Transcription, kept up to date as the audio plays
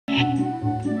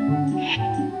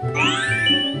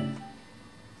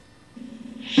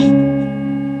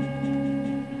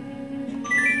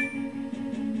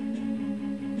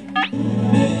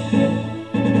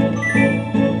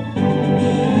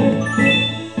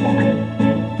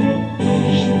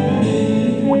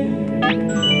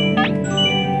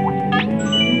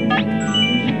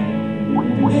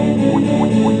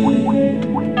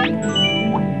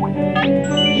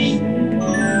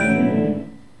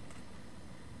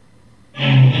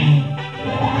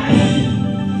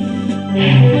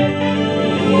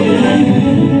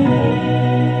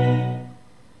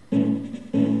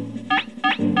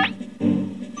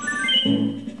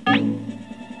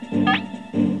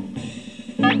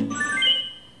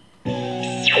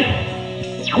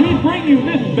bring you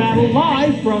this battle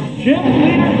live from Gym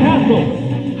Leader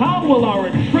Castle. How will our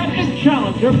intrepid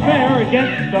challenger fare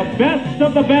against the best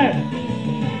of the best?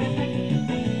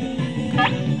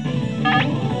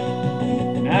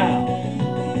 Now,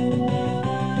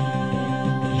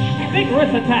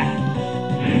 vigorous attack.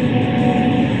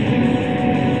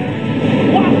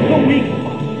 What's the weak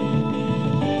spot?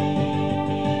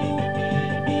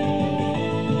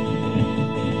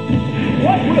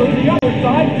 What will the other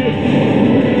side do?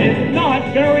 It's not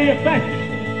very effective.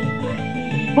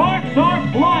 Sparks are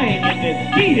flying in this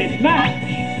heated match.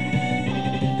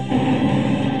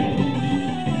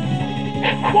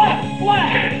 What a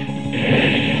splash!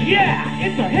 Yeah,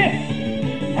 it's a hit.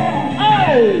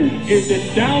 Oh, is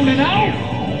it down and out?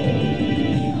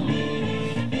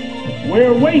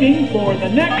 We're waiting for the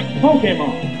next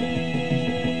Pokemon.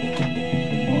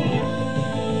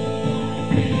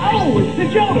 Oh, it's the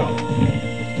Johto.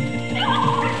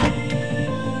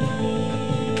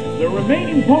 The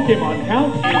remaining Pokemon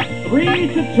count is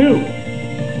 3-2.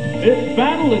 This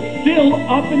battle is still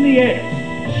up in the air.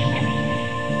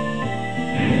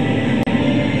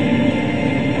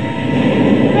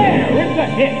 There is a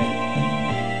hit.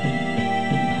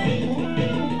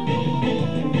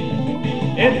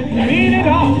 It's speeded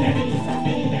up.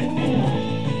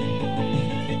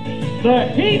 The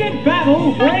heated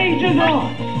battle rages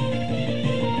on.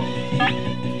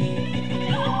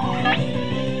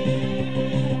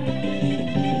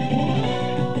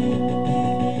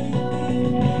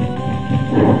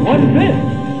 What's this?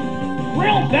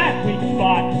 Drill that weak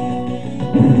spot.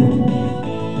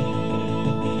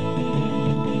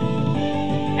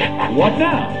 What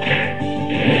now?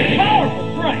 Powerful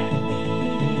strike.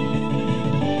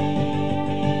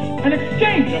 An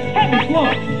exchange of heavy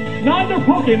blows. Neither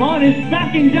Pokemon is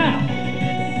backing down.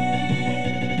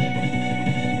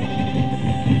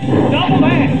 Double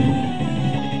edge.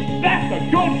 That's a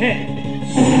good hit.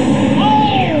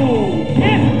 Oh,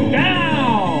 it's down.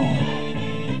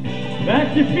 That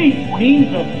defeat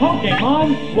means a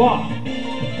Pokemon swap.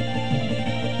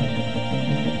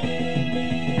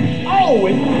 Oh,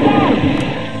 it's starting.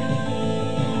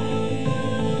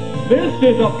 This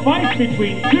is a fight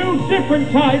between two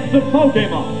different types of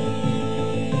Pokemon.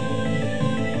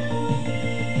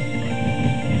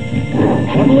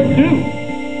 What'll it do?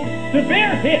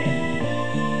 Severe hit.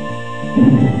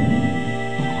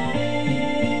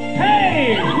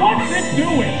 Hey, what's it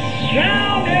doing?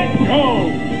 Down it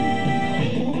goes.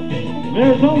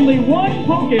 There's only one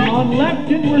Pokemon left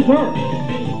in reserve.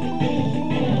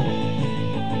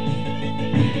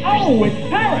 Oh, it's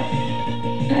Paris!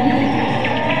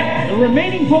 The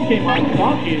remaining Pokemon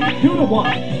stock is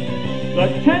 2-1. The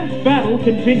 10th battle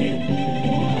continues.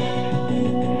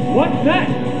 What's that?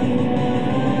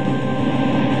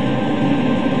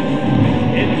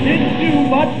 It didn't do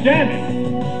much damage.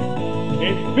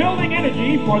 It's building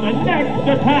energy for the next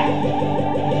attack.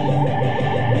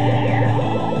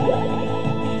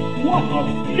 What a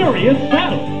furious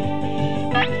battle!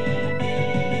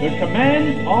 The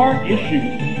commands are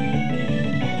issued.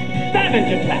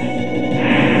 Savage attack!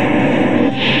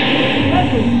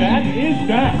 Special stat is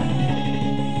down.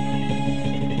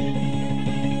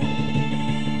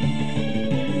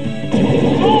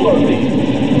 Solar Beam!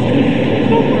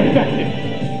 Super effective!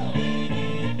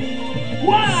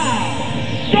 Wow!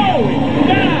 Going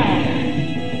down!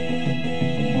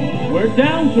 We're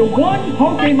down to one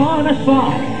Pokemon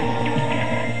aside.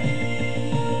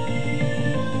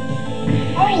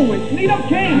 Oh, it's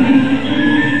Nidoking!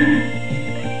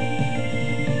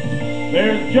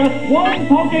 There's just one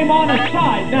Pokemon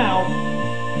aside now.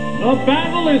 The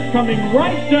battle is coming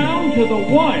right down to the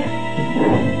wire.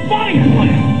 Fire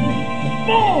Blast!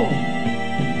 Boom!